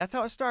That's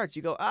how it starts.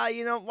 You go,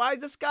 why is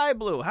the sky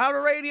blue? How do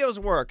radios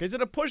work? Is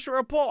it a push or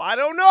a pull? I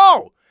don't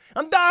know.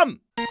 I'm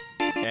dumb.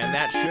 And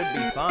that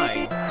should be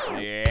fine.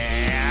 Yeah.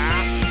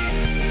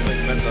 It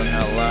really depends on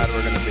how loud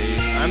we're going to be.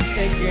 I'm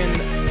thinking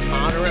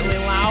moderately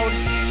loud.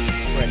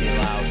 Pretty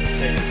loud.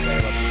 Safe to say.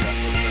 Let's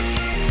adjust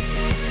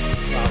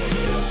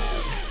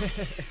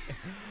it. Probably.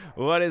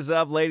 What is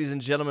up, ladies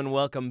and gentlemen?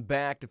 Welcome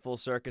back to Full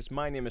Circus.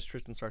 My name is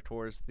Tristan,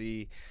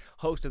 the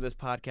host of this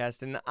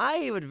podcast, and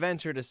I would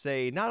venture to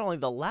say not only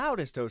the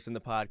loudest host in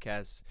the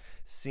podcast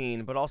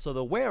scene, but also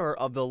the wearer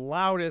of the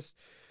loudest,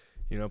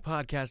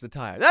 podcast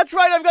attire. That's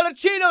right, I've got a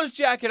Cheetos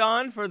jacket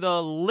on for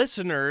the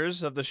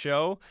listeners of the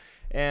show,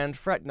 and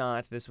fret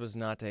not, this was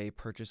not a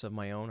purchase of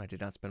my own. I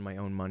did not spend my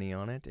own money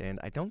on it, and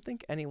I don't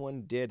think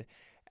anyone did.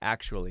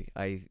 Actually,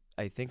 I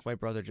think my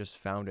brother just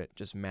found it,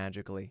 just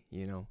magically,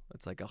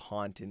 It's like a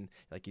haunt, and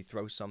like you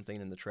throw something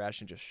in the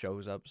trash and just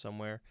shows up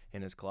somewhere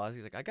in his closet.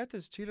 He's like, I got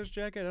this Cheetos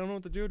jacket. I don't know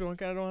what to do. I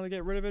don't know how to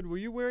get rid of it. Will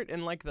you wear it?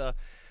 And like the,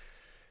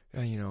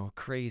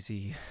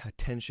 crazy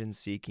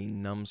attention-seeking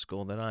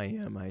numbskull that I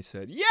am, I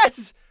said,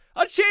 yes,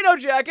 a Cheeto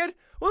jacket.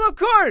 Well, of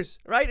course,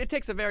 right? It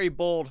takes a very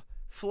bold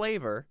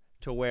flavor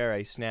to wear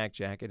a snack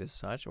jacket as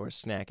such, or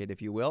Snacket,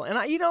 if you will.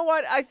 And you know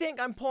what? I think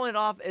I'm pulling it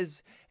off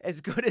as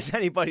good as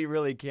anybody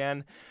really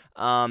can.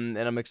 And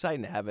I'm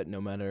excited to have it no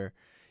matter,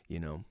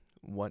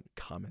 what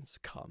comments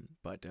come.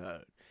 But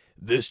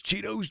this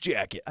Cheetos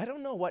jacket, I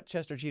don't know what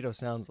Chester Cheeto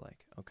sounds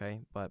like, okay?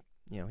 But,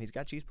 he's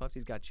got cheese puffs,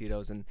 he's got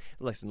Cheetos, and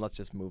listen, let's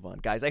just move on.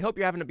 Guys, I hope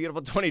you're having a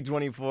beautiful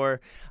 2024.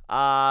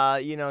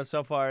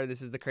 So far,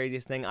 this is the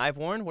craziest thing I've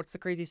worn. What's the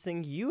craziest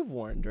thing you've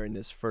worn during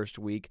this first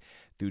week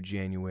through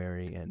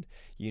January? And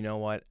you know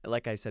what?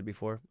 Like I said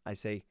before, I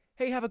say,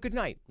 hey, have a good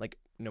night. Like,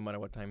 no matter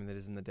what time it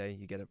is in the day,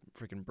 you get a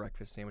freaking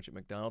breakfast sandwich at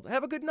McDonald's.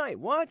 Have a good night.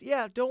 What?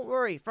 Yeah, don't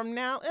worry. From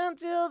now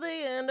until the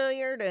end of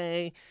your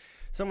day.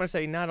 So I'm going to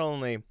say not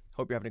only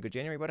hope you're having a good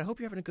January, but I hope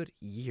you're having a good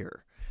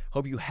year.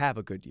 Hope you have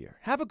a good year.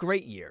 Have a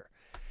great year.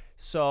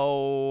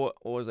 So,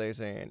 what was I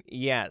saying?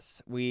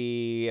 Yes,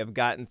 we have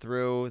gotten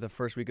through the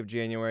first week of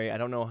January. I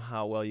don't know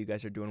how well you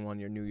guys are doing on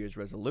your New Year's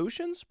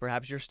resolutions.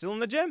 Perhaps you're still in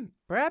the gym.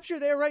 Perhaps you're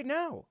there right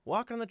now,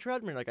 walking on the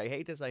treadmill. Like, I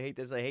hate this, I hate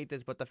this, I hate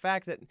this. But the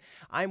fact that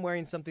I'm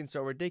wearing something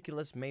so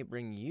ridiculous may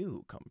bring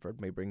you comfort,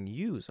 may bring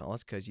you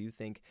solace, because you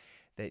think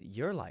that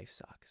your life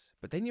sucks.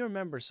 But then you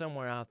remember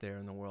somewhere out there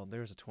in the world,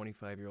 there's a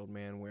 25-year-old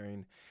man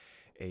wearing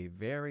a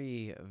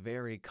very,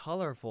 very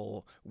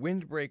colorful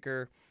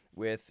windbreaker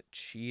with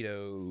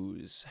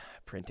Cheetos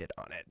printed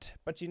on it.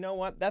 But you know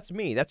what? That's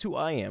me. That's who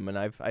I am, and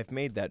I've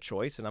made that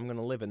choice, and I'm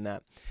gonna live in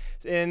that.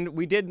 And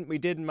we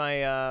did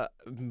my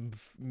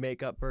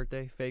makeup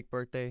birthday, fake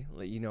birthday.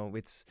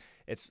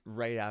 It's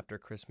right after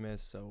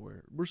Christmas, so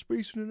we're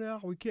spacing it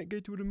out. We can't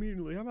get to it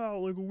immediately. I'm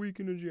out like a week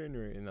into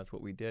January, and that's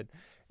what we did.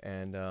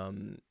 And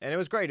it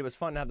was great. It was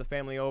fun to have the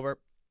family over.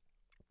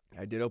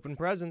 I did open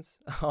presents.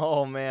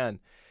 Oh man.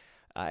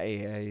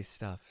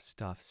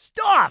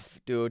 Stuff,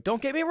 dude.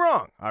 Don't get me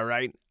wrong, all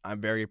right?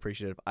 I'm very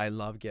appreciative. I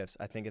love gifts.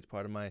 I think it's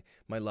part of my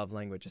love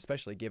language,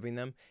 especially giving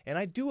them. And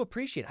I do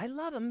appreciate it. I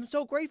love them. I'm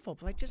so grateful.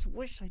 But I just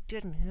wish I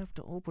didn't have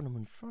to open them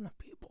in front of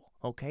people,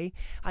 okay?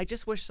 I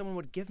just wish someone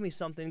would give me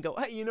something and go,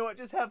 hey, you know what?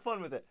 Just have fun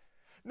with it.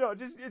 No,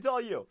 it's all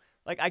you.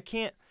 Like, I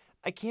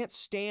can't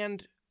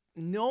stand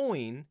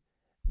knowing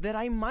that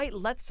I might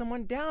let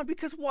someone down,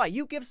 because why?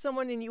 You give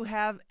someone and you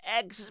have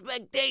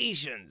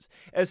expectations,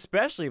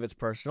 especially if it's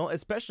personal,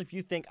 especially if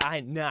you think I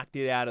knocked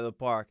it out of the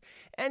park.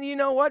 And you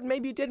know what?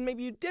 Maybe you did,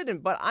 maybe you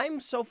didn't, but I'm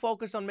so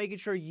focused on making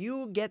sure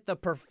you get the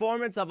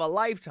performance of a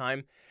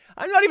lifetime.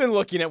 I'm not even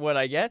looking at what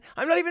I get.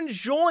 I'm not even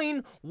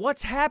enjoying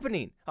what's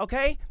happening,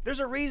 okay? There's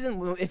a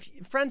reason. If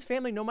friends,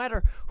 family, no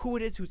matter who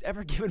it is who's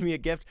ever given me a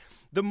gift,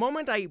 the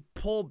moment I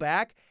pull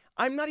back,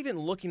 I'm not even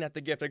looking at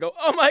the gift. I go,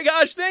 oh my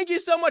gosh, thank you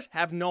so much.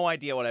 Have no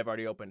idea what I've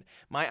already opened.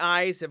 My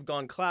eyes have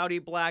gone cloudy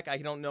black. I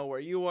don't know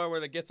where you are, where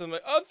the gift's. I'm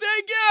like, oh,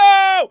 thank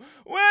you.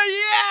 Well,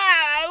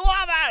 yeah, I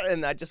love it.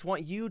 And I just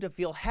want you to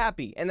feel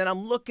happy. And then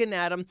I'm looking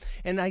at them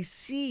and I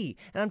see,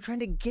 and I'm trying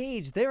to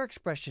gauge their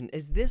expression.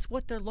 Is this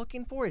what they're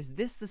looking for? Is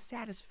this the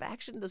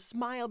satisfaction? The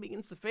smile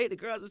begins to fade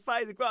across the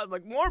face. I'm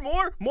like, more,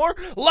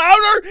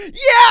 louder.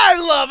 Yeah,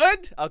 I love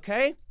it.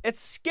 Okay. It's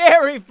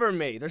scary for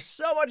me. There's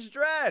so much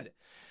dread.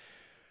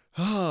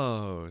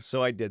 Oh,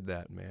 so I did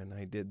that, man.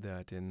 I did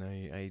that, and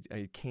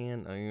I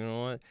can't. You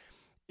know what?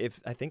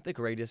 I think the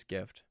greatest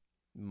gift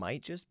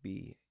might just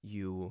be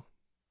you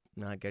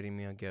not getting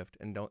me a gift,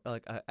 and don't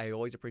like. I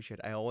always appreciate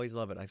it. I always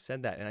love it. I've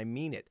said that, and I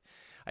mean it.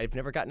 I've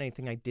never gotten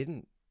anything I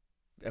didn't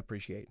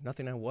appreciate.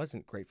 Nothing I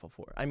wasn't grateful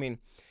for. I mean,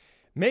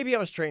 maybe I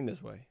was trained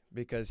this way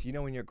because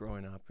when you're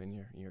growing up and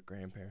your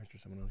grandparents or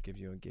someone else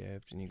gives you a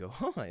gift, and you go,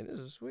 "Oh,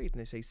 this is sweet,"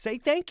 and they say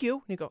thank you,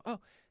 and you go, "Oh,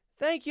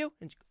 thank you,"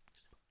 and you go,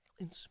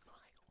 and smile,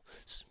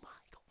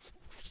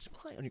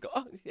 and you go,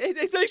 oh, hey,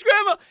 thanks,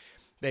 Grandma.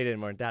 They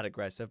weren't that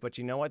aggressive, but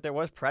you know what? There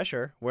was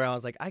pressure where I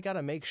was like, I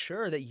gotta make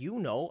sure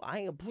that I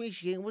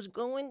appreciate what's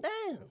going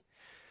down.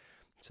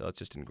 So it's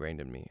just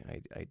ingrained in me.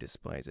 I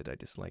despise it. I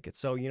dislike it.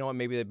 So you know what?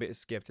 Maybe the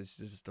biggest gift is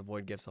to just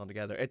avoid gifts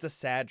altogether. It's a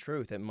sad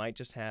truth. It might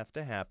just have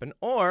to happen.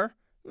 Or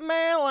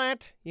mail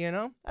it, you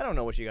know? I don't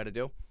know what you got to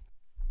do.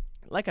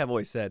 Like I've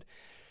always said,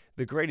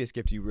 the greatest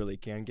gift you really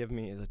can give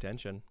me is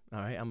attention.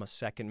 All right? I'm a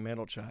second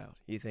middle child.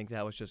 You think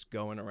that was just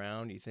going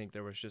around? You think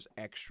there was just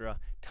extra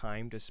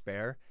time to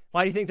spare?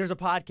 Why do you think there's a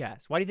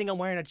podcast? Why do you think I'm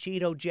wearing a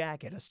Cheeto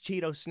jacket, a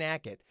Cheeto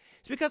Snacket?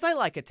 It's because I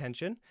like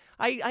attention.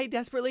 I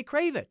desperately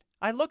crave it.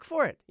 I look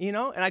for it, you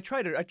know, and I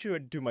try to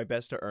do my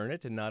best to earn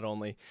it and not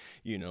only,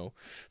 you know,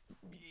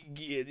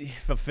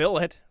 fulfill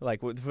it,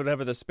 like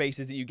whatever the space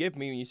is that you give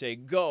me when you say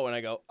go, and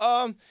I go,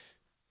 am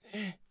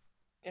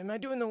I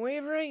doing the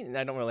wave right? And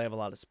I don't really have a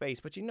lot of space,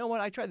 but you know what?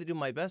 I try to do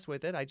my best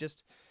with it.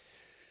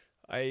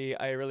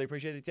 I really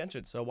appreciate the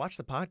attention. So watch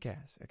the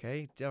podcast,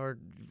 okay? Or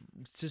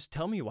just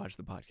tell me you watch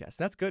the podcast.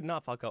 That's good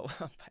enough. I'll go,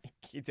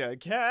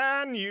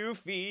 can you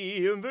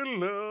feel the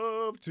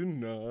love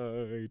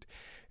tonight?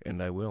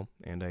 And I will,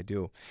 and I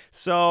do.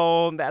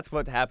 So that's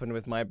what happened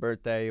with my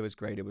birthday. It was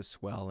great. It was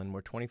swell, and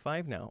we're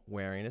 25 now,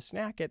 wearing a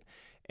Snacket,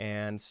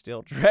 and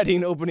still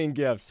dreading opening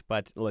gifts.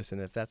 But listen,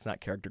 if that's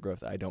not character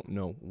growth, I don't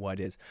know what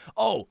is.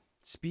 Oh,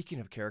 speaking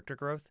of character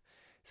growth,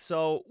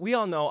 so we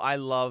all know I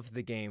love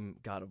the game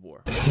God of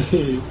War.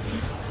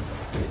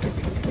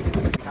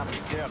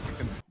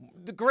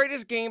 The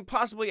greatest game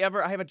possibly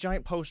ever. I have a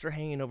giant poster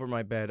hanging over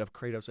my bed of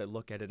Kratos. I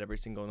look at it every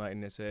single night,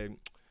 and I say,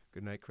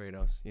 good night,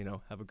 Kratos. You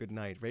know, have a good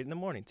night. Right in the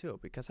morning, too,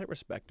 because I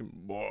respect him.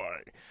 Boy.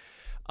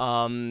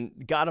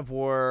 God of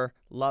War,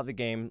 love the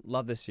game,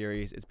 love the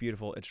series. It's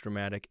beautiful, it's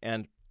dramatic.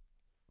 And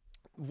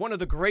one of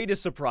the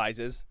greatest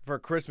surprises for a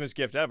Christmas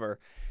gift ever,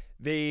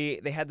 they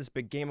had this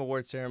big Game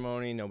Awards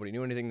ceremony. Nobody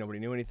knew anything.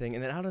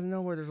 And then out of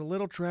nowhere, there's a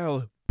little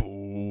trailer.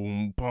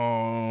 Boom,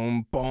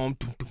 boom, boom,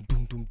 doom, doom,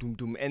 doom, doom, doom,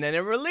 doom. And then it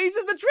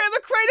releases the trailer.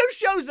 Kratos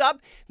shows up.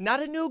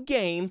 Not a new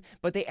game,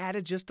 but they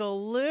added just a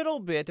little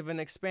bit of an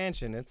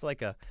expansion. It's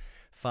like a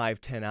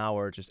 5-10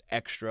 hour just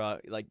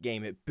extra like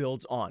game. It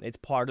builds on. It's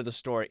part of the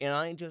story. And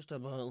I just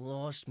about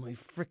lost my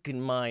freaking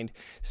mind.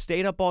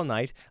 Stayed up all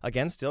night.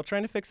 Again, still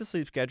trying to fix the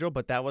sleep schedule,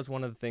 but that was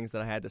one of the things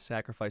that I had to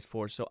sacrifice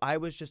for. So I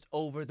was just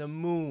over the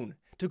moon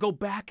to go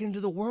back into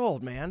the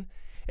world, man.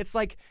 It's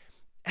like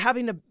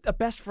having a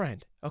best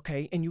friend,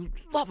 okay, and you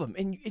love him,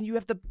 and you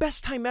have the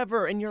best time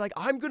ever, and you're like,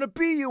 I'm gonna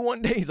be you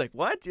one day. He's like,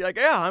 what? You're like,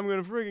 yeah, I'm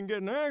gonna freaking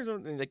get an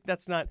accident. And like,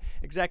 that's not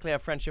exactly how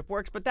friendship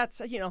works, but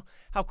that's, you know,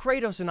 how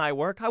Kratos and I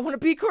work. I want to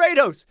be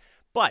Kratos.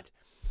 But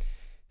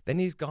then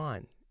he's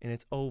gone, and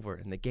it's over,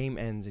 and the game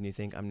ends, and you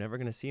think, I'm never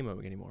gonna see him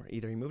anymore.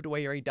 Either he moved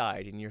away or he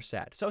died, and you're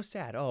sad. So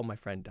sad. Oh, my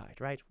friend died,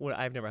 right? Well,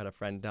 I've never had a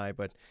friend die,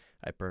 but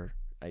I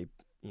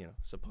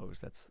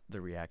suppose that's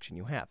the reaction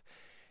you have.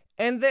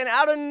 And then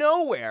out of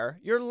nowhere,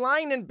 you're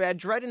lying in bed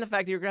dreading the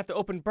fact that you're going to have to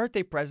open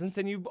birthday presents,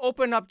 and you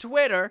open up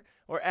Twitter,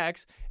 or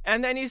X,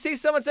 and then you see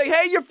someone say,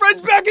 hey, your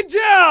friend's back in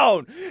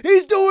town!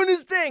 He's doing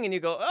his thing! And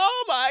you go,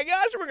 oh my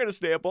gosh, we're going to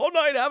stay up all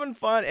night having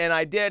fun. And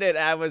I did it.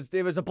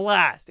 It was a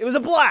blast. It was a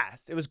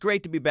blast. It was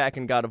great to be back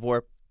in God of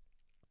War.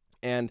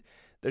 And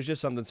there's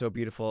just something so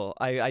beautiful.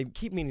 I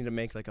keep meaning to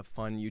make like a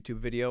fun YouTube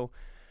video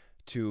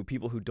to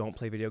people who don't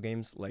play video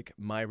games, like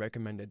my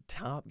recommended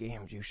top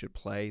games you should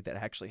play that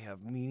actually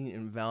have meaning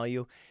and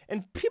value.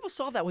 And people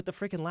saw that with the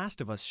freaking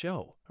Last of Us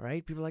show,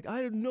 right? People are like,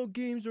 I didn't know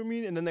games were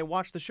mean. And then they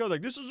watch the show,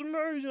 like, this is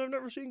amazing, I've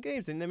never seen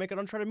games. And they make an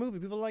Uncharted movie,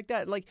 people like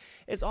that. Like,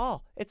 it's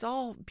all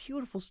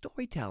beautiful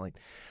storytelling.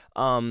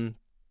 So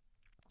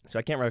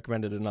I can't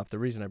recommend it enough. The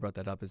reason I brought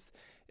that up is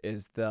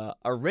the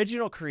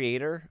original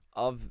creator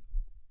of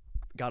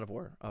God of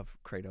War, of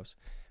Kratos.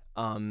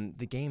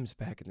 The games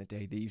back in the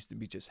day, they used to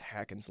be just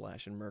hack and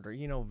slash and murder.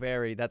 You know,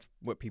 that's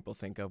what people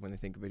think of when they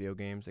think of video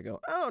games. They go,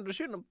 oh, just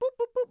shooting them, boop,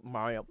 boop, boop,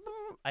 Mario,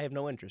 boop. I have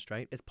no interest,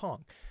 right? It's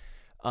Pong.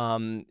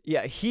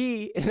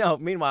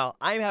 Meanwhile,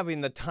 I'm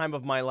having the time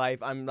of my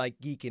life. I'm like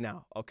geeking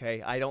out,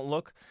 okay? I don't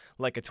look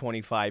like a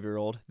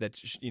 25-year-old that,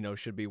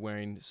 should be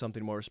wearing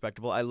something more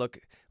respectable. I look,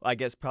 I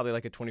guess, probably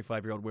like a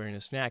 25-year-old wearing a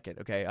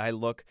Snacket, okay? I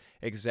look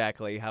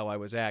exactly how I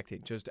was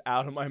acting, just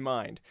out of my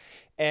mind.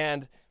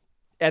 And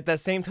at the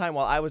same time,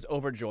 while I was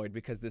overjoyed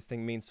because this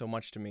thing means so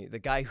much to me, the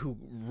guy who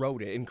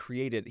wrote it and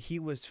created it, he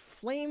was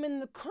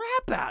flaming the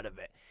crap out of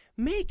it,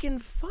 making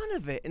fun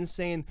of it and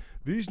saying,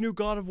 these new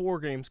God of War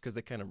games, because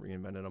they kind of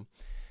reinvented them.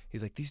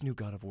 He's like, these new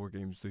God of War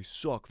games, they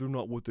suck. They're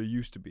not what they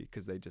used to be,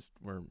 because they just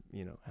were,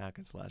 hack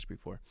and slash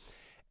before.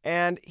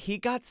 And he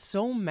got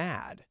so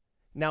mad.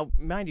 Now,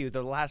 mind you,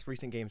 the last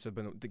recent games have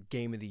been the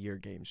Game of the Year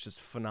games, just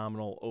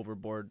phenomenal,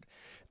 overboard.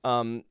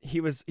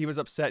 He was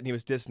upset and he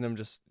was dissing him,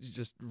 just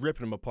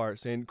ripping him apart,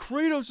 saying,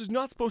 Kratos is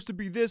not supposed to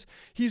be this.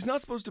 He's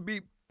not supposed to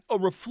be a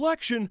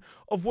reflection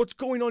of what's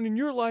going on in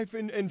your life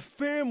and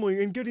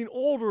family and getting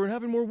older and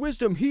having more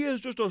wisdom. He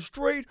is just a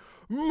straight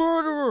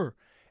murderer.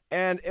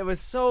 And it was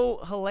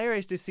so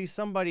hilarious to see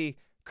somebody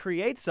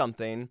create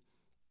something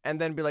and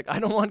then be like, I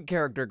don't want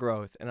character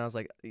growth. And I was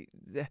like,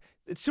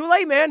 it's too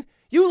late, man.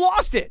 You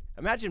lost it.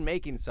 Imagine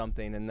making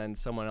something and then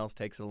someone else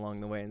takes it along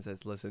the way and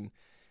says, listen,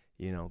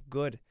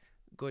 good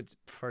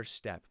first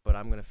step, but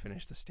I'm going to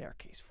finish the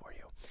staircase for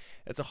you.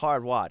 It's a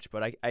hard watch,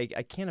 but I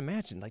can't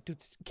imagine. Like,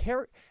 dude,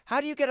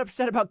 how do you get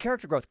upset about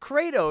character growth?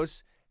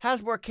 Kratos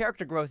has more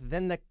character growth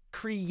than the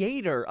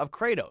creator of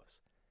Kratos.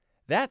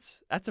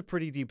 That's a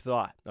pretty deep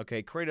thought,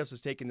 okay? Kratos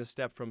is taking this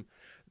step from,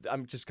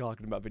 I'm just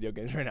talking about video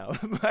games right now,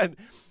 but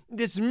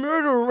this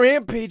murder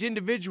rampage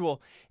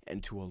individual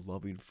into a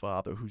loving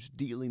father who's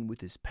dealing with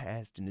his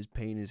past and his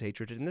pain and his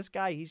hatred. And this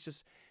guy,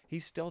 he's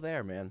still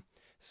there, man.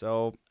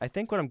 So I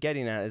think what I'm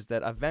getting at is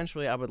that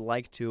eventually I would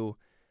like to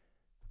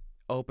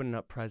open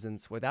up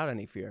presents without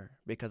any fear,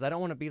 because I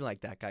don't want to be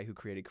like that guy who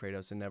created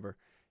Kratos and never,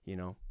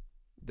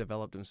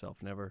 developed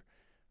himself, never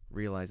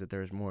realized that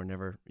there's more,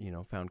 never,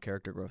 found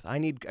character growth. I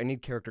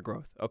need character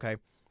growth, okay?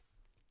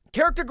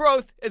 Character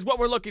growth is what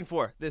we're looking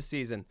for this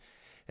season.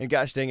 And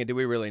gosh dang it, do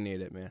we really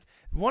need it, man.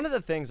 One of the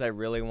things I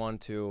really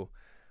want to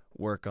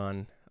work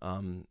on,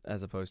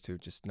 as opposed to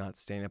just not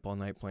staying up all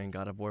night playing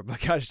God of War, but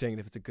gosh dang it,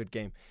 if it's a good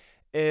game,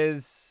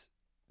 is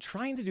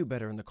trying to do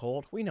better in the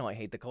cold. We know I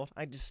hate the cold.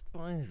 I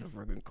despise the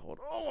friggin' cold.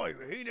 Oh, I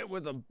hate it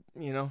with a,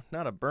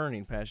 not a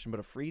burning passion, but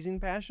a freezing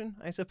passion,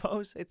 I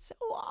suppose. It's so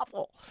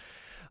awful.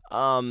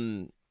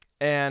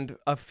 And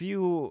a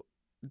few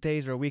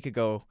days or a week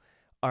ago,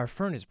 our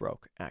furnace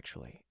broke,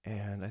 actually.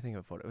 And I think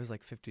it was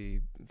like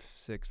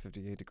 56,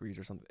 58 degrees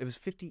or something. It was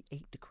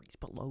 58 degrees,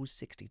 below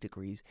 60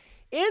 degrees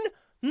in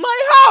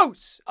my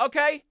house,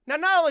 okay? Now,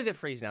 not only is it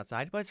freezing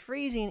outside, but it's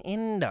freezing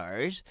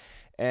indoors.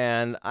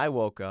 And I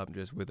woke up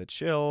just with a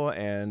chill,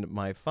 and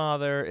my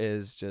father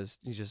he's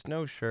just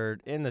no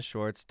shirt, in the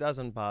shorts,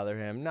 doesn't bother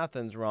him,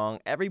 nothing's wrong.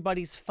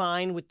 Everybody's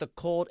fine with the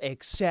cold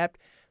except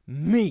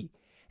me.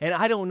 And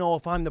I don't know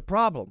if I'm the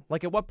problem.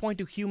 Like, at what point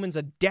do humans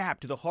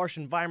adapt to the harsh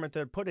environment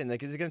they're put in?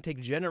 Like, is it going to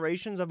take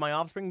generations of my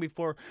offspring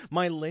before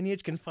my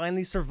lineage can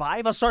finally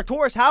survive a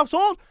Sartorius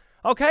household?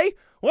 Okay?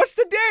 What's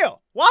the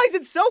deal? Why is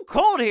it so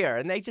cold here?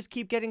 And they just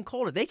keep getting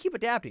colder. They keep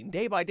adapting.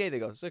 Day by day, they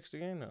go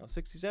 68 now,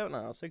 67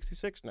 now,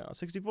 66 now,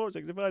 64,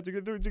 65,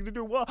 63,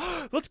 62. Well,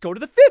 let's go to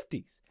the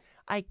 50s.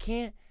 I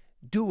can't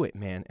do it,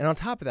 man. And on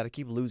top of that, I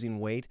keep losing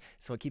weight,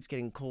 so it keeps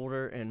getting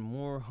colder and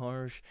more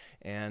harsh.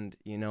 And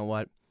you know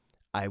what?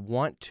 I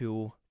want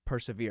to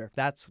persevere.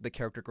 That's the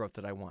character growth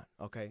that I want,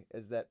 okay?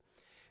 Is that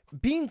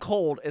being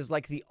cold is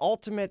like the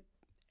ultimate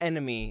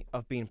enemy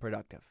of being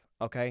productive,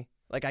 okay?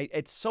 Like,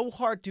 it's so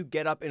hard to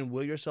get up and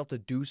will yourself to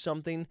do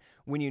something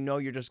when you know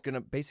you're just going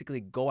to basically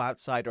go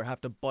outside or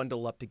have to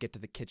bundle up to get to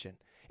the kitchen.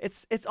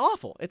 It's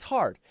awful. It's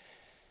hard.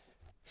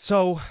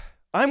 So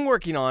I'm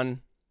working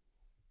on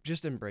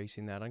just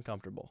embracing that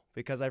uncomfortable,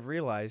 because I've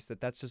realized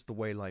that that's just the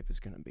way life is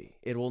going to be.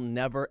 It will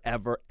never,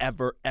 ever,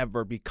 ever,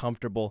 ever be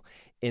comfortable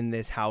in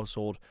this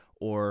household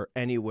or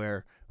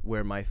anywhere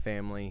where my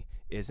family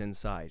is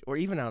inside or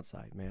even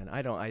outside, man.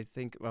 I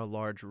think a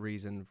large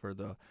reason for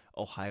the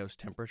Ohio's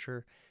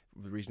temperature,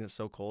 the reason it's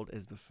so cold,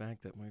 is the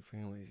fact that my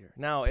family's here.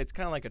 Now, it's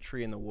kind of like a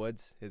tree in the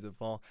woods, is it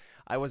fall?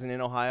 I wasn't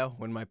in Ohio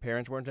when my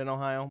parents weren't in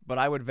Ohio, but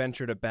I would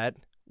venture to bet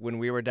when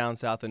we were down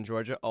south in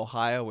Georgia,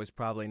 Ohio was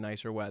probably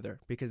nicer weather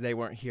because they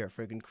weren't here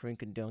friggin'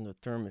 cranking down the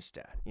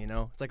thermostat,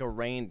 It's like a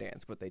rain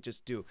dance, but they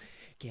just do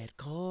get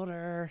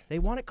colder. They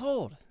want it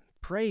cold.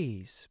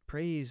 Praise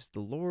the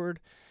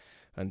Lord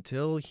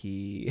until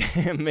he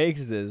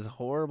makes this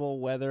horrible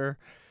weather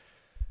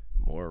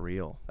more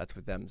real. That's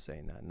with them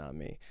saying that, not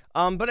me.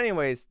 But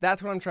anyways,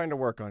 that's what I'm trying to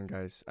work on,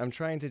 guys. I'm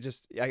trying to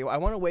I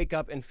want to wake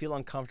up and feel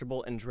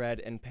uncomfortable and dread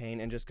and pain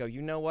and just go,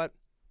 you know what?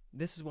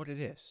 This is what it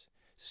is.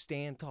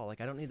 Stand tall.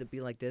 Like, I don't need to be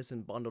like this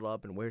and bundled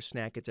up and wear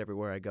snackets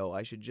everywhere I go.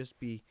 I should just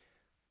be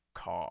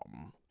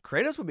calm.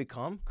 Kratos would be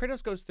calm.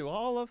 Kratos goes through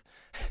all of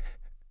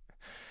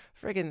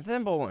friggin'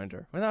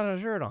 Thimblewinter without a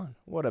shirt on.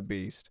 What a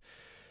beast.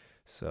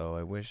 So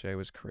I wish I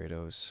was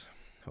Kratos.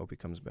 Hope he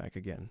comes back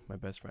again, my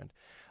best friend.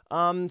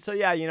 So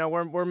yeah,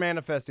 we're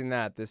manifesting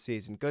that this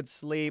season. Good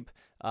sleep,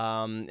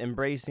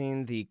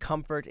 embracing the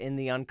comfort in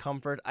the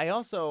uncomfort.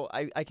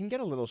 I can get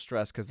a little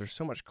stressed because there's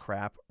so much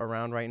crap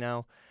around right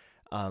now.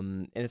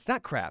 And it's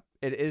not crap.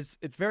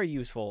 It's very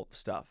useful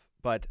stuff.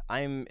 But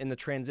I'm in the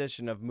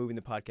transition of moving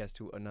the podcast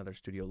to another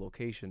studio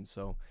location.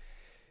 So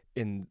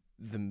in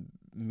the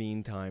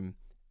meantime,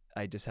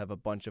 I just have a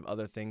bunch of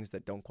other things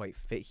that don't quite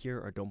fit here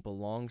or don't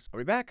belong. Are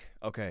we back?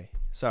 Okay.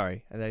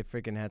 Sorry. I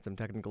freaking had some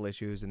technical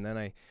issues, and then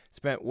I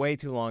spent way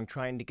too long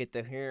trying to get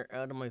the hair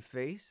out of my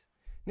face.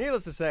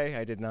 Needless to say,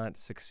 I did not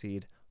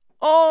succeed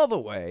all the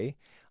way.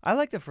 I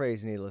like the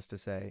phrase needless to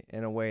say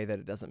in a way that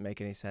it doesn't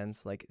make any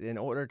sense. Like, in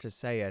order to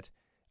say it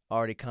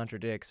already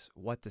contradicts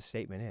what the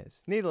statement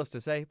is. Needless to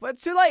say, but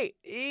it's too late.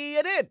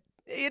 You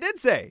did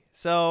say.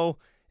 So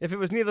if it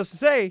was needless to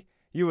say,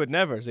 you would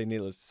never say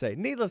needless to say.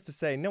 Needless to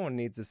say, no one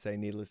needs to say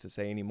needless to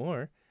say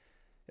anymore.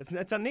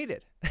 It's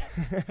unneeded.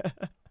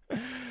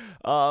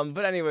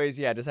 But anyways,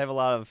 yeah, just have a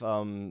lot of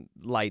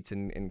lights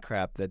and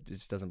crap that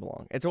just doesn't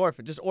belong. It's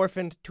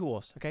orphaned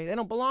tools, okay? They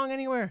don't belong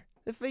anywhere.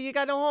 If you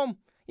got no home,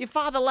 your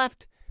father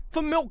left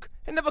for milk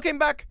and never came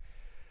back.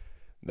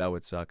 That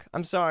would suck.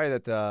 I'm sorry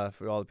that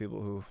for all the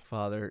people who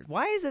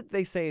why is it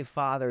they say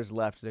fathers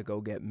left to go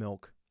get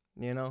milk?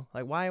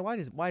 Like,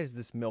 why is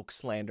this milk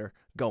slander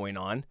going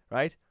on,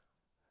 right?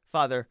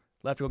 Father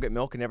left to go get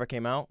milk and never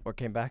came out or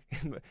came back.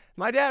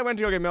 My dad went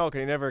to go get milk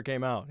and he never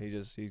came out.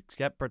 He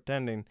kept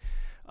pretending.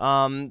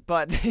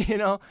 But you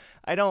know,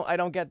 I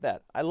don't get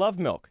that. I love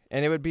milk,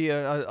 and it would be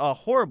a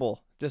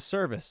horrible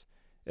disservice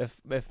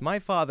if my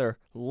father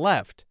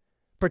left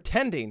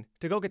pretending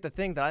to go get the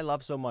thing that I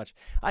love so much.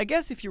 I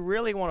guess if you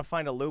really want to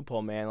find a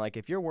loophole, man, like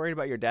if you're worried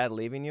about your dad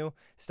leaving you,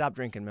 stop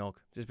drinking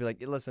milk. Just be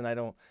like, listen, I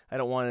don't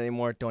want it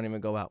anymore. Don't even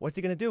go out. What's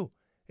he gonna do?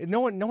 No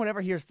one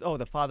ever hears, oh,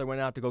 the father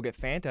went out to go get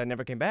Fanta and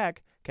never came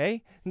back,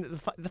 okay?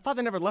 The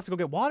father never left to go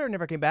get water and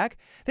never came back.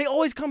 They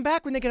always come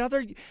back when they get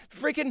other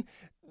freaking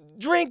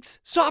drinks,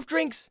 soft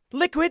drinks,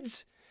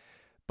 liquids.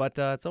 But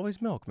it's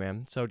always milk,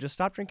 man. So just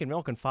stop drinking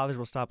milk and fathers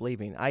will stop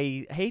leaving.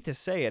 I hate to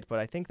say it, but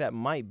I think that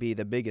might be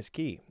the biggest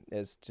key,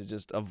 is to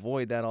just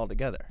avoid that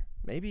altogether.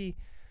 Maybe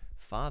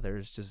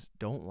fathers just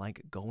don't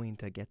like going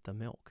to get the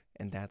milk,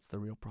 and that's the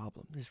real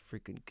problem. This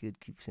freaking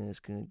kid keeps saying it's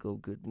going to go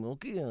get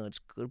milk. Yeah, it's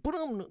good, but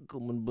I'm not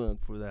coming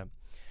back for that.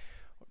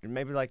 Or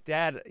maybe like,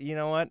 Dad, you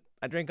know what?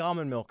 I drink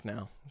almond milk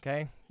now,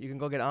 okay? You can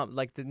go get,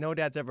 no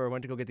dad's ever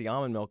went to go get the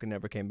almond milk and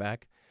never came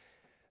back.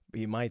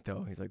 He might,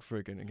 though. He's like,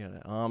 freaking, I got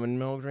an almond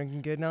milk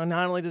drinking kid now.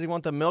 Not only does he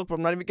want the milk, but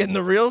I'm not even getting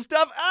the real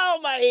stuff. Oh,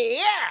 my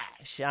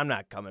gosh. I'm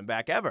not coming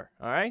back ever,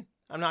 all right?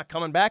 I'm not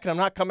coming back, and I'm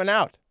not coming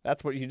out.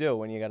 That's what you do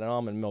when you got an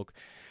almond milk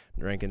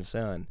drinking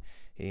son.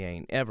 He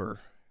ain't ever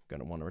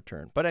going to want to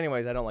return. But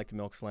anyways, I don't like the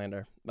milk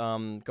slander.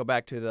 Go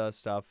back to the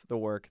stuff, the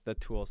work, the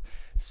tools.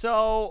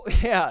 So,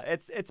 yeah,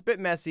 it's a bit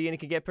messy, and it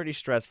can get pretty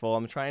stressful.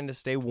 I'm trying to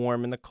stay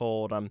warm in the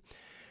cold.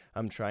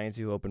 I'm trying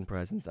to open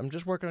presents. I'm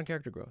just working on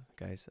character growth,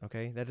 guys,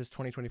 okay? That is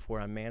 2024.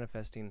 I'm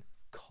manifesting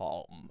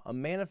calm.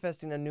 I'm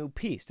manifesting a new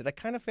peace. Did I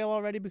kind of fail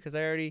already because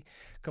I already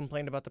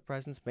complained about the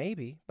presents?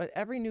 Maybe. But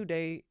every new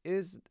day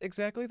is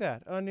exactly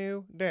that, a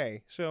new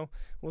day. So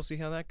we'll see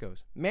how that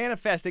goes.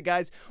 Manifest it,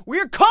 guys.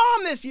 We're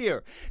calm this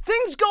year.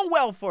 Things go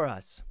well for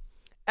us.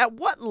 At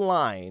what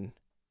line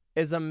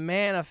is a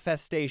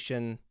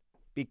manifestation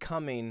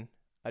becoming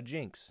a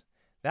jinx?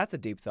 That's a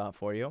deep thought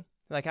for you.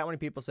 Like how many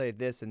people say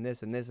this and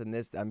this and this and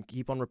this. I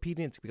keep on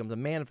repeating it. It becomes a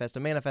manifest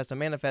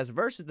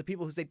versus the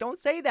people who say,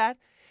 don't say that.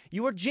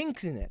 You are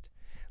jinxing it.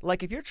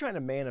 Like if you're trying to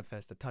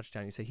manifest a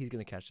touchdown, you say, he's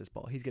going to catch this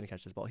ball. He's going to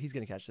catch this ball. He's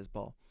going to catch this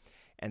ball.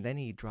 And then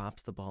he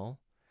drops the ball.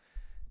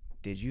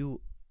 Did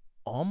you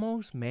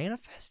almost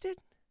manifest it?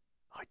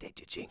 Or did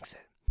you jinx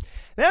it?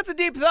 That's a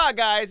deep thought,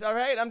 guys, all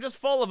right? I'm just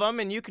full of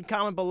them, and you can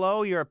comment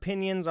below your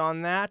opinions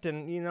on that.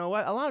 And you know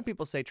what? A lot of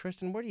people say,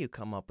 Tristan, where do you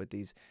come up with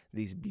these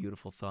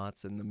beautiful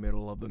thoughts in the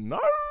middle of the night?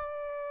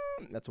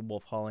 That's a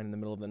wolf howling in the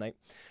middle of the night.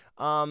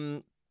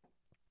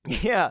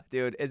 Yeah,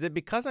 dude, is it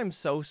because I'm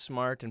so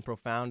smart and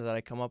profound that I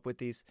come up with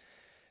these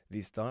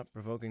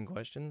thought-provoking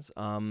questions?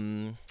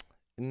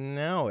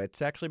 No,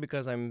 it's actually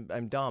because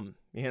I'm dumb,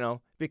 you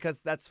know,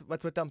 because that's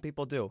what dumb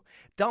people do.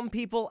 Dumb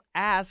people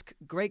ask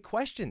great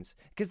questions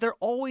because they're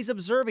always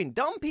observing.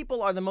 Dumb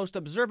people are the most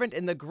observant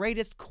and the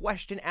greatest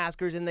question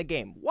askers in the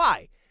game.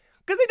 Why?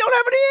 Because they don't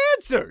have any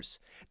answers.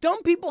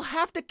 Dumb people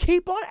have to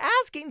keep on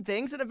asking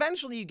things, and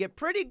eventually you get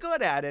pretty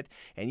good at it,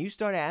 and you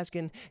start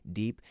asking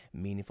deep,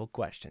 meaningful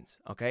questions,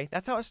 okay?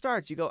 That's how it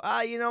starts. You go,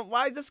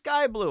 why is the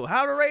sky blue?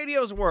 How do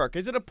radios work?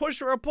 Is it a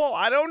push or a pull?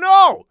 I don't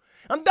know.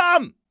 I'm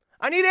dumb.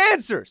 I need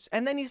answers.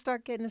 And then you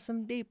start getting to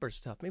some deeper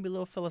stuff, maybe a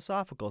little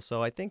philosophical.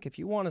 So I think if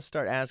you want to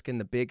start asking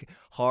the big,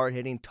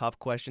 hard-hitting, tough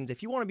questions,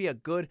 if you want to be a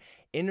good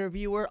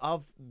interviewer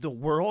of the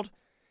world,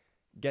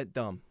 get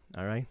dumb,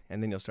 all right?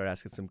 And then you'll start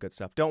asking some good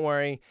stuff. Don't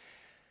worry.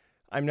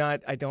 I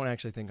don't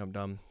actually think I'm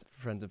dumb.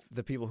 Friends of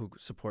the people who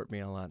support me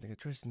a lot, they go,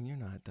 Tristan, you're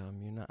not dumb.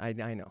 You're not. I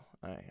know.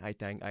 I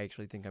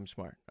actually think I'm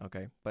smart.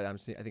 Okay, but I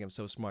think I'm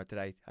so smart that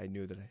I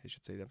knew that I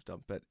should say that I'm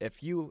dumb. But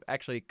if you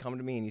actually come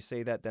to me and you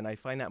say that, then I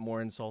find that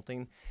more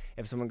insulting.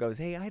 If someone goes,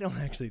 hey, I don't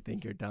actually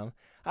think you're dumb.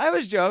 I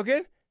was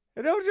joking.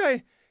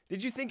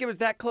 Did you think it was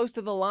that close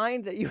to the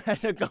line that you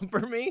had to come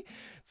for me?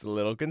 It's a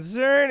little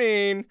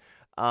concerning.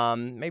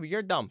 Maybe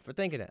you're dumb for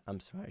thinking it. I'm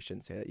sorry, I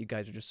shouldn't say that. You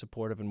guys are just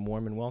supportive and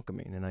warm and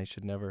welcoming, and I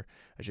should never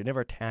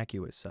attack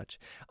you as such.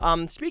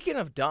 Speaking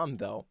of dumb,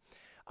 though,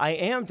 I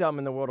am dumb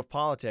in the world of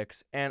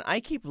politics, and I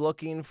keep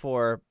looking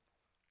for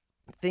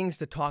things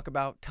to talk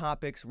about,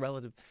 topics,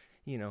 relative,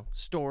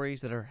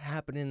 stories that are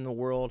happening in the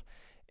world,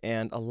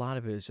 and a lot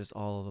of it is just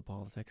all of the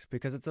politics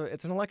because it's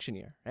an election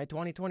year, right?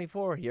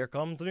 2024, here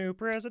comes the new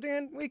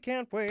president, we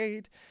can't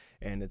wait.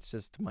 And it's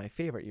just my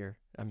favorite year.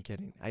 I'm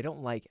kidding. I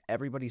don't like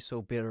everybody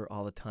so bitter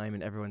all the time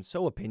and everyone's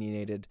so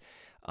opinionated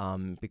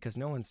because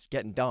no one's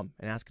getting dumb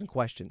and asking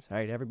questions,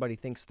 right? Everybody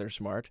thinks they're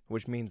smart,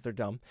 which means they're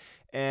dumb.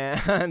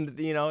 And,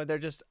 they're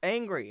just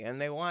angry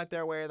and they want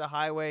their way or the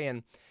highway.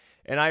 And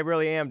I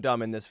really am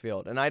dumb in this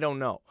field and I don't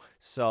know.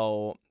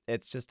 So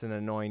it's just an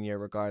annoying year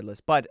regardless.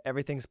 But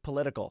everything's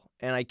political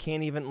and I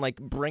can't even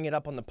bring it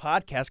up on the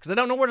podcast because I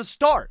don't know where to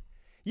start.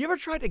 You ever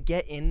try to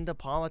get into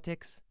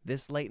politics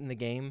this late in the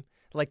game?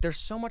 There's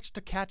so much to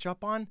catch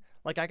up on.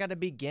 I got to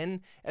begin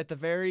at the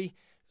very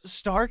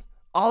start,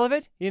 all of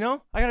it, I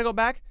got to go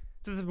back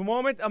to the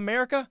moment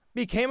America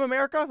became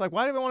America? Like,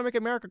 why do they want to make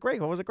America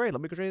great? What was it great?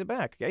 Let me trace it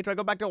back. Okay, do I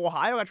go back to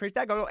Ohio? I got to trace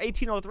that. Go to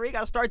 1803.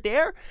 Got to start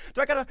there.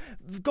 Do I got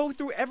to go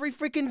through every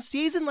freaking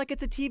season like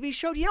it's a TV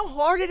show? Do you know how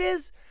hard it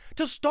is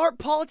to start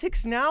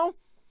politics now?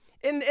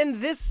 In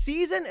this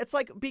season, it's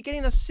like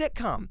beginning a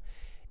sitcom.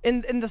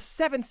 In the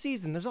 7th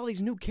season, there's all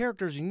these new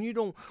characters, and you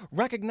don't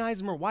recognize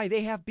them or why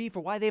they have beef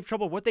or why they have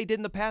trouble, what they did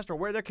in the past, or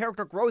where their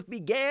character growth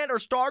began or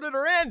started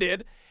or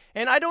ended.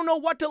 And I don't know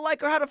what to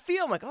like or how to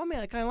feel. I'm like, oh man,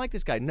 I kind of like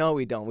this guy. No,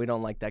 we don't. We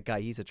don't like that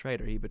guy. He's a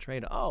traitor. He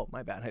betrayed. Oh,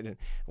 my bad. I didn't.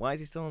 Why is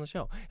he still on the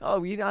show?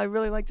 Oh, I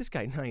really like this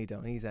guy. No, you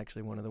don't. He's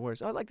actually one of the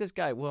worst. Oh, I like this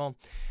guy. Well,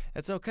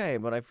 it's okay,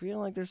 but I feel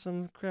like there's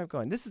some crap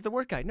going. This is the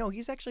worst guy. No,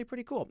 he's actually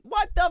pretty cool.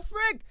 What the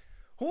frick?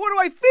 What do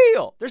I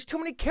feel? There's too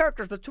many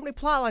characters. There's too many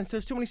plot lines.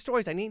 There's too many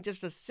stories. I need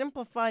just a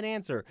simplified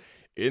answer.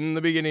 In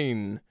the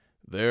beginning,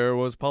 there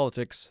was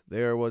politics.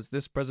 There was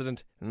this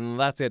president, and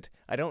that's it.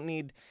 I don't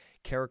need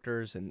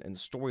characters and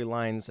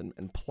storylines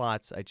and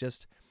plots.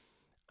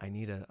 I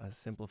need a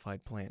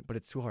simplified plan. But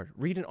it's too hard.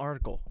 Read an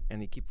article,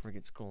 and you keep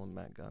freaking scrolling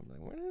back up. Like,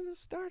 where does this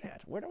start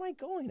at? Where am I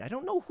going? I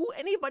don't know who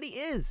anybody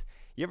is.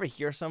 You ever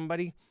hear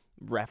somebody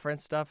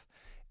reference stuff?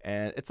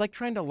 And it's like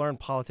trying to learn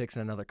politics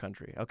in another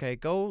country. Okay,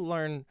 go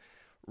learn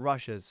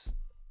Russia's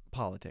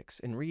politics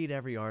and read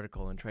every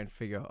article and try and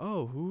figure out,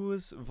 oh, who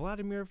is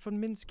Vladimir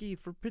Forpinsky,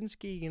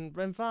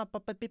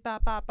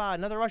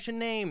 and other Russian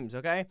names,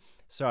 okay?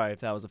 Sorry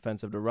if that was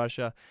offensive to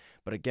Russia,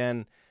 but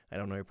again, I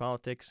don't know your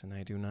politics and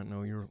I do not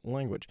know your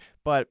language.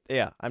 But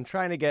yeah, I'm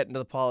trying to get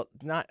into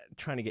not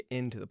trying to get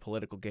into the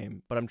political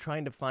game, but I'm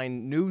trying to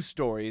find news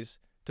stories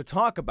to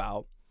talk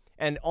about,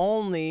 and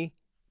only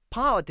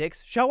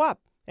politics show up.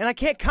 And I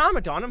can't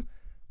comment on them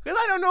because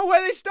I don't know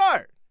where they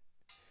start.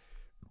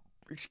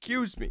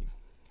 Excuse me,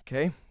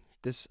 okay?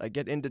 I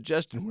get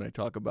indigestion when I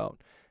talk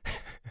about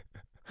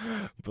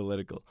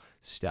political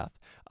stuff.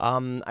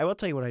 I will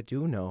tell you what I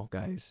do know,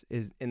 guys,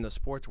 is in the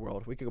sports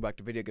world. We could go back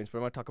to video games, but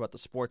I'm going to talk about the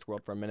sports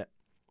world for a minute.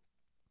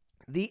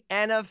 The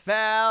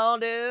NFL,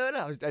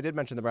 dude. I did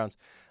mention the Browns.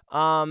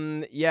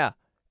 Yeah.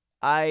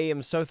 I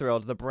am so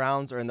thrilled. The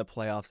Browns are in the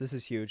playoffs. This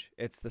is huge.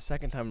 It's the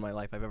second time in my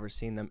life I've ever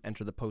seen them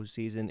enter the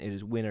postseason. It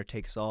is winner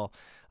takes all.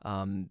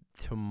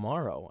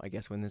 Tomorrow, I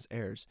guess when this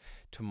airs,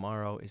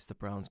 tomorrow is the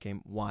Browns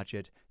game. Watch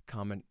it.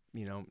 Comment,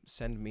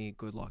 send me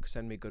good luck.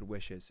 Send me good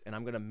wishes. And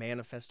I'm going to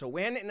manifest a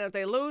win. And if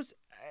they lose,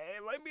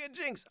 it might be a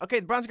jinx.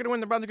 Okay, the Browns are going to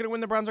win. The Browns are going to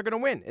win. The Browns are going to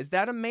win. Is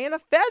that a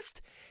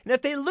manifest? And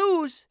if they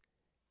lose,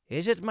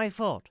 is it my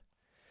fault?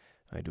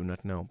 I do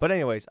not know. But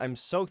anyways, I'm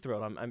so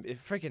thrilled.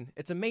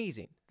 It's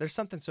amazing. There's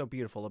something so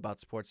beautiful about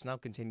sports, and I'll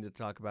continue to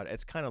talk about it.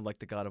 It's kind of like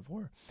the God of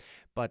War.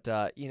 But,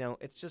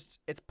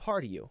 it's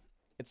part of you.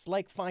 It's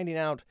like finding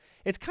out,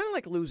 it's kind of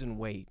like losing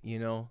weight,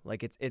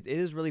 Like it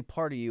is really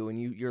part of you, and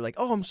you're like,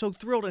 oh, I'm so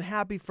thrilled and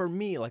happy for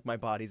me. Like my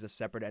body's a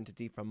separate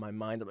entity from my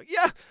mind. I'm like,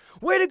 yeah,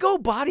 way to go,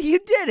 body, you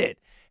did it.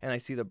 And I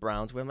see the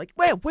Browns win. I'm like,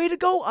 way to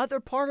go, other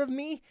part of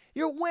me,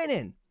 you're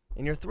winning.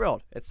 And you're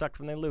thrilled. It sucks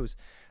when they lose.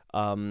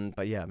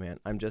 But yeah, man,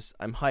 I'm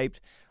hyped.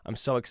 I'm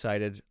so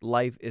excited.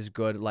 Life is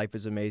good. Life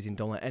is amazing.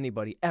 Don't let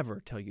anybody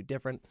ever tell you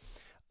different.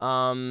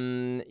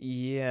 Yeah,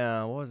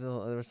 there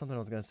was something I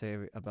was going to say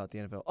about the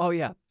NFL. Oh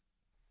yeah.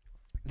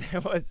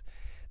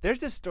 There's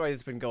this story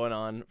that's been going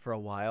on for a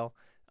while.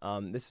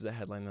 This is a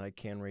headline that I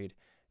can read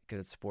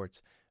because it's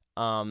sports.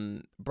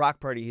 Brock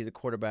Purdy, he's a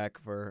quarterback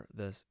for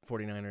the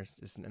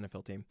 49ers. It's an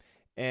NFL team.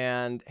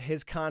 And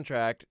his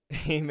contract,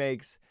 he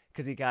makes,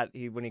 because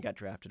when he got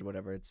drafted,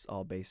 whatever, it's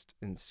all based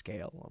in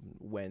scale on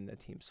when a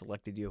team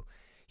selected you.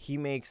 He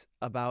makes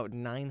about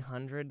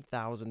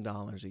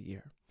 $900,000 a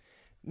year.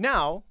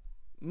 Now,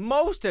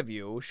 most of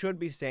you should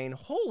be saying,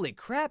 holy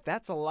crap,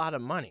 that's a lot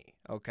of money,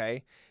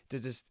 okay?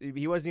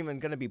 He wasn't even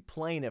going to be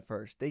playing at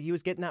first. He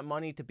was getting that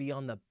money to be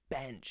on the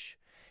bench.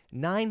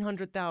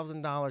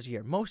 $900,000 a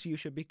year. Most of you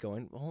should be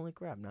going, holy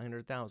crap,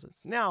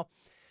 $900,000. Now,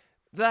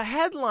 the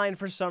headline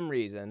for some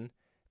reason,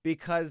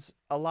 because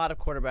a lot of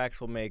quarterbacks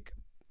will make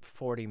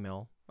 $40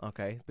 million,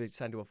 okay? They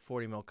signed to a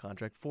 $40 million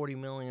contract, $40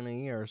 million a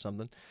year or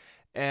something.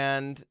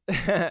 And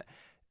the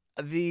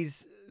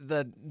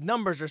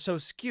numbers are so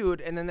skewed,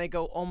 and then they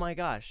go, oh my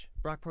gosh,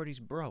 Brock Purdy's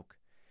broke.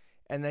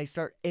 And they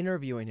start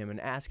interviewing him and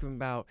ask him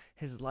about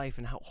his life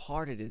and how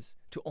hard it is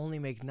to only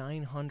make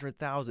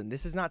 $900,000.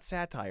 This is not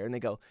satire. And they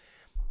go,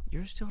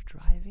 you're still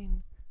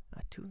driving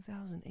a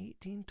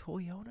 2018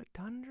 Toyota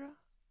Tundra?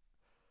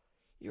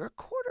 You're a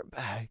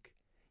quarterback.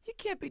 You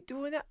can't be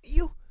doing that.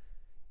 You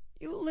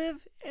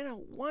live in a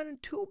 1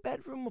 and 2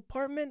 bedroom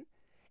apartment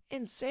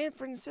in San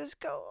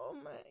Francisco. Oh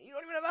man, you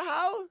don't even have a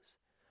house.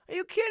 Are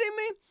you kidding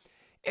me?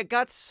 It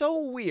got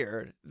so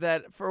weird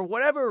that for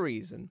whatever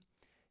reason,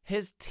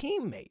 his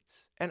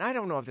teammates, and I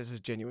don't know if this is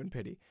genuine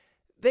pity,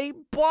 they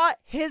bought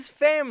his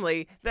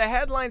family. The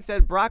headline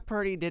said Brock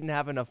Purdy didn't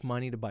have enough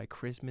money to buy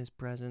Christmas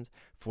presents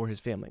for his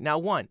family. Now,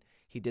 one,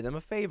 he did them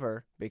a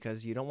favor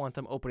because you don't want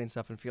them opening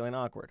stuff and feeling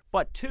awkward.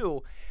 But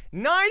two,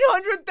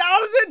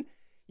 $900,000?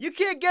 You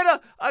can't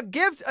get a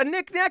gift, a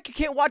knick-knack? You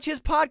can't watch his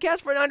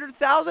podcast for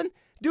 $900,000?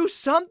 Do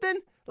something?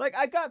 Like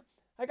I got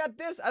I got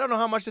this. I don't know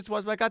how much this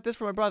was, but I got this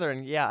for my brother.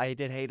 And yeah, I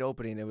did hate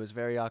opening. It was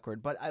very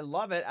awkward. But I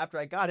love it. After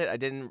I got it, I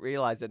didn't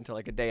realize it until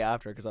like a day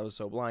after because I was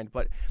so blind.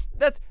 But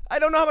I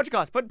don't know how much it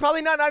costs, but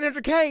probably not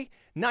 900K.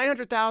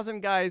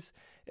 900,000, guys,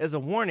 as a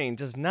warning,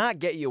 does not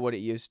get you what it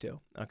used to.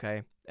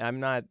 Okay,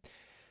 I'm not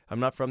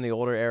from the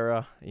older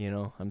era.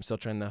 I'm still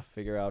trying to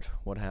figure out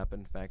what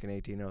happened back in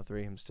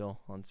 1803. I'm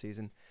still on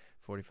season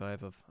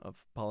 45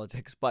 of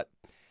politics, but.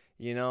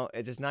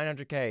 It's just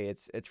 900K.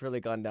 It's really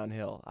gone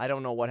downhill. I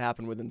don't know what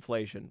happened with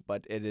inflation,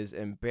 but it is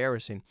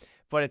embarrassing.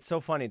 But it's so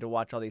funny to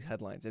watch all these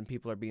headlines, and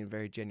people are being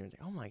very genuine.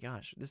 Like, oh my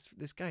gosh,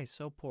 this guy is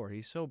so poor.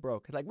 He's so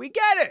broke. Like, we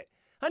get it.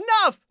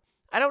 Enough.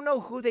 I don't know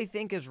who they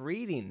think is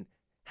reading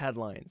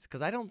headlines,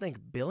 because I don't think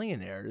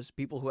billionaires,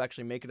 people who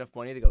actually make enough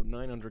money, they go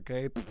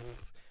 900K,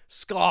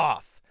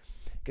 scoff.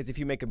 Because if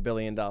you make $1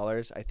 billion,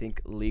 I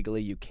think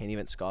legally you can't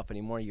even scoff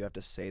anymore. You have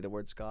to say the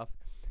word scoff.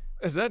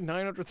 Is that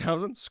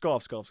 900,000?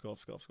 Scoff, scoff, scoff,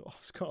 scoff, scoff,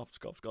 scoff,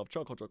 scoff, scoff,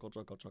 chuckle, chuckle,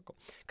 chuckle, chuckle.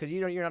 Because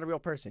you're not a real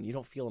person. You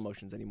don't feel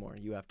emotions anymore.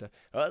 You have to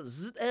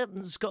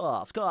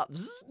scoff, scoff,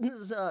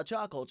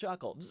 chuckle,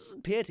 chuckle,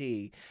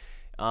 pity.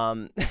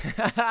 But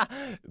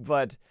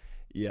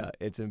yeah,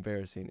 it's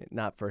embarrassing.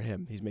 Not for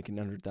him. He's making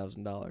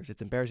 $100,000.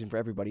 It's embarrassing for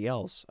everybody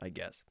else, I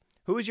guess.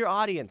 Who's your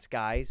audience,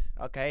 guys?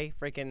 Okay,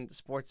 freaking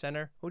Sports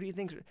Center. Who do you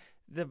think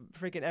the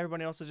freaking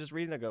everybody else is just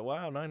reading? They go,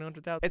 wow,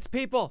 900,000. It's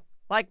people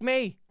like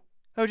me.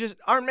 Who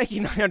just aren't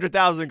making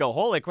 900,000 and go,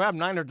 holy crap,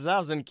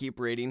 900,000, keep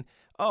reading.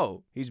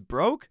 Oh, he's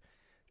broke?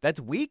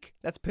 That's weak?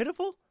 That's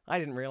pitiful? I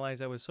didn't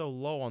realize I was so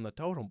low on the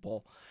totem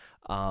pole.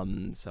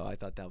 So I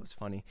thought that was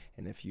funny.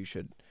 And if you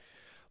should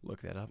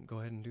look that up, go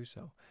ahead and do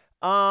so.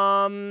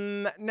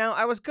 Now,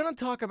 I was going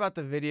to talk about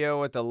the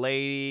video with the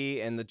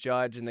lady and the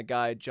judge and the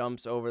guy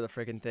jumps over the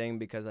freaking thing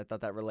because I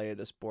thought that related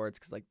to sports.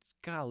 Because, like,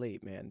 golly,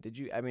 man,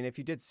 if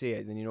you did see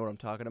it, then you know what I'm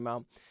talking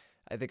about.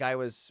 I think I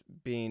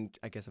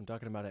guess I'm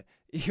talking about it.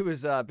 He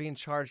was being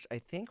charged, I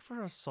think,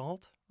 for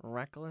assault,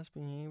 reckless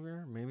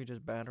behavior, maybe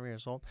just battery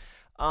assault.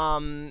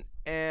 And,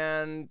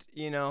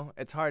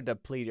 it's hard to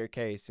plead your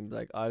case and be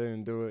like, I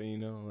didn't do it,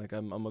 like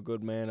I'm a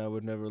good man. I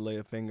would never lay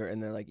a finger.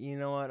 And they're like, you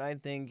know what? I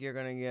think you're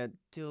going to get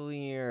 2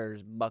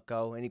 years,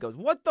 bucko. And he goes,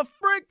 what the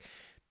frick?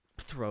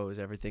 Throws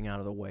everything out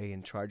of the way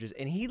and charges,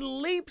 and he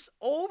leaps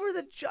over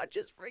the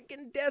judge's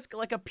freaking desk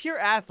like a pure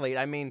athlete.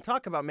 I mean,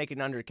 talk about making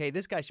 100K.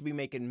 This guy should be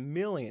making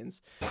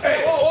millions for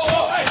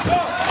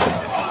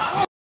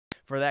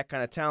that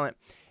kind of talent.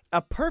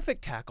 A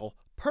perfect tackle,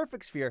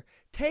 perfect sphere,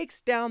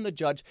 takes down the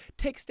judge,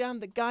 takes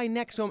down the guy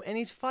next to him, and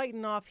he's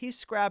fighting off. He's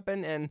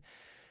scrapping, and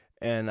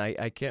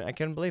I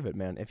can't believe it,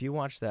 man. If you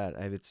watch that,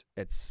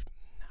 it's.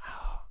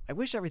 I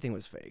wish everything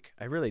was fake.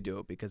 I really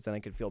do, because then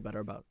I could feel better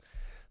about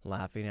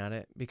laughing at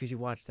it, because you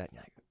watch that and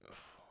you're like,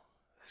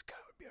 this guy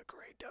would be a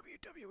great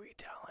WWE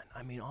talent.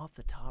 I mean, off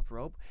the top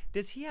rope.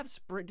 Does he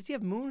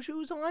have moon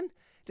shoes on?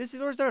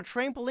 Or is there a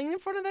trampoline in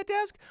front of that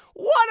desk?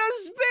 What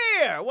a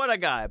spear! What a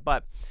guy.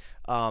 But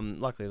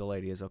luckily the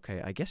lady is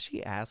okay. I guess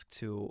she asked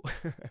to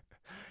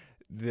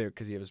there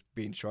because he was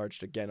being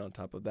charged again on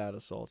top of that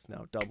assault,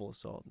 now double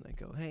assault, and they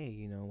go, hey,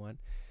 you know what?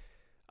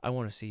 I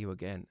want to see you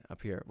again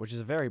up here, which is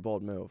a very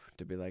bold move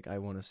to be like, I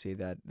want to see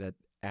that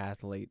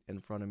athlete in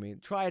front of me.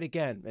 Try it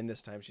again. And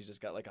this time she's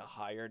just got like a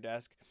higher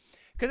desk.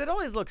 Because it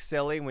always looks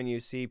silly when you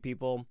see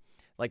people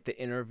like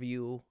the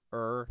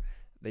interviewer.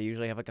 They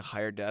usually have like a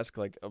higher desk,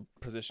 like a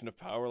position of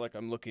power, like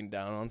I'm looking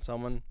down on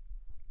someone.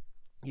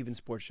 Even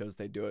sports shows,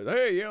 they do it.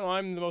 Hey,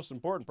 I'm the most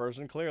important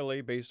person, clearly,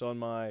 based on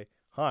my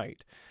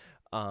height.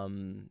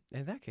 In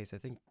that case, I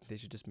think they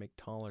should just make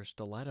taller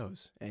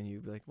stilettos, and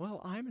you'd be like,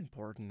 well, I'm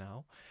important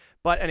now.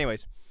 But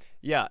anyways,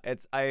 yeah,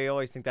 I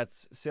always think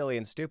that's silly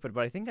and stupid,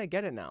 but I think I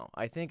get it now.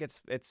 I think it's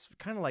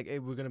kind of like, hey,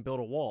 we're going to build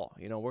a wall.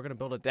 We're going to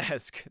build a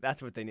desk.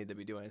 That's what they need to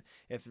be doing.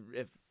 If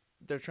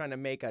they're trying to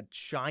make a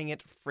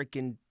giant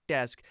freaking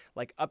desk,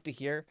 like up to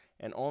here,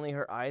 and only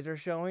her eyes are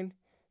showing.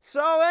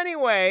 So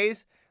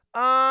anyways,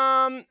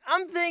 I'm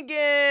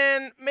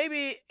thinking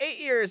maybe 8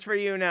 years for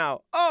you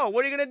now. Oh,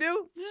 what are you going to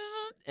do?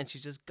 And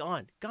she's just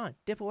gone,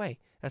 dip away.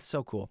 That's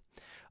so cool.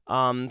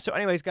 So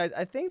anyways, guys,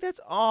 I think that's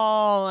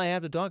all I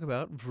have to talk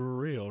about for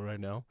real right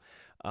now.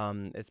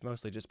 It's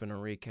mostly just been a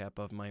recap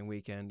of my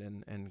weekend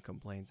and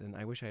complaints, and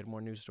I wish I had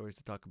more news stories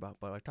to talk about,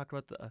 but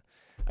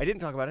I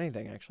didn't talk about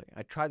anything, actually.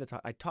 I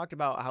talked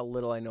about how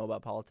little I know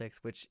about politics,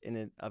 which in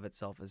and of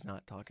itself is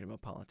not talking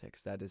about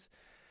politics. That is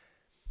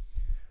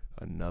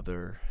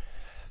another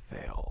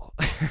fail.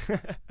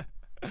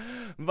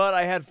 But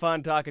I had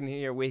fun talking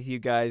here with you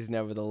guys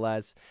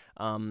nevertheless.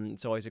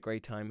 It's always a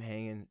great time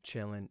hanging,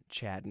 chilling,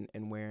 chatting,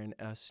 and wearing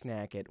a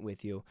Snacket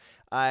with you.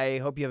 I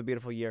hope you have a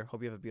beautiful year.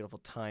 Hope you have a beautiful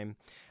time.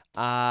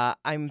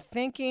 I'm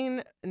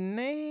thinking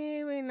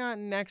maybe not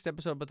next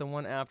episode, but the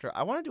one after.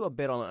 I want to do a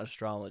bit on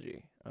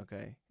astrology.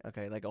 Okay,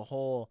 like a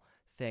whole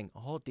thing, a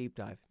whole deep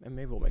dive, and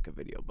maybe we'll make a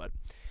video, but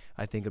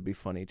I think it'd be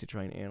funny to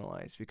try and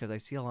analyze, because I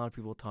see a lot of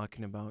people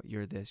talking about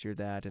you're this, you're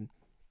that,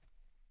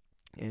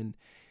 and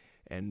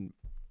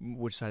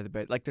which side of the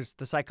bed. Like, there's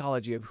the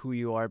psychology of who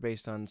you are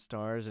based on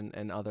stars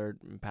and other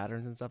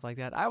patterns and stuff like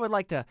that. I would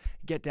like to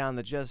get down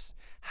to just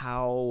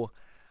how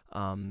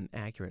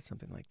accurate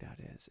something like that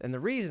is. And the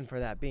reason for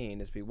that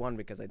being is, one,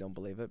 because I don't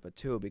believe it, but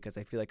two, because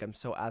I feel like I'm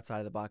so outside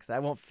of the box that I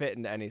won't fit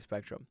into any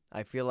spectrum.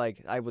 I feel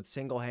like I would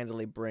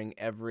single-handedly bring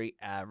every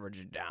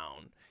average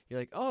down. You're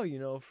like, oh,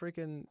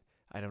 freaking,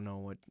 I don't know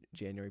what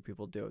January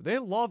people do. They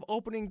love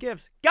opening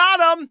gifts. Got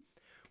them!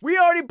 We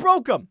already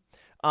broke them!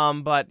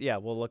 But yeah,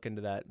 we'll look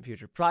into that in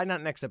future. Probably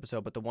not next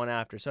episode, but the one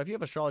after. So if you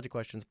have astrology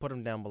questions, put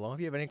them down below. If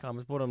you have any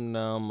comments, put them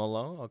down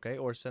below, okay?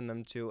 Or send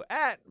them to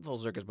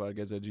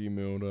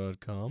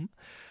 @FullCircusPodcast@gmail.com.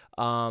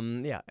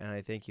 Yeah, and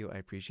I thank you. I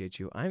appreciate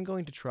you. I'm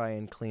going to try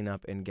and clean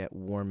up and get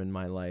warm in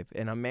my life,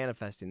 and I'm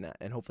manifesting that.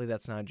 And hopefully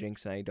that's not a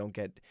jinx and I don't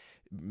get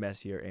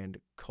messier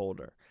and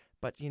colder.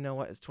 But you know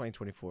what? It's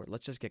 2024.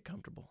 Let's just get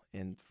comfortable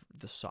in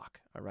the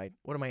sock, all right?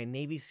 What am I, a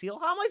Navy SEAL?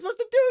 How am I supposed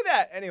to do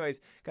that? Anyways,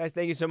 guys,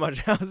 thank you so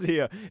much. I'll see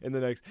you in the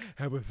next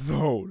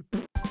episode.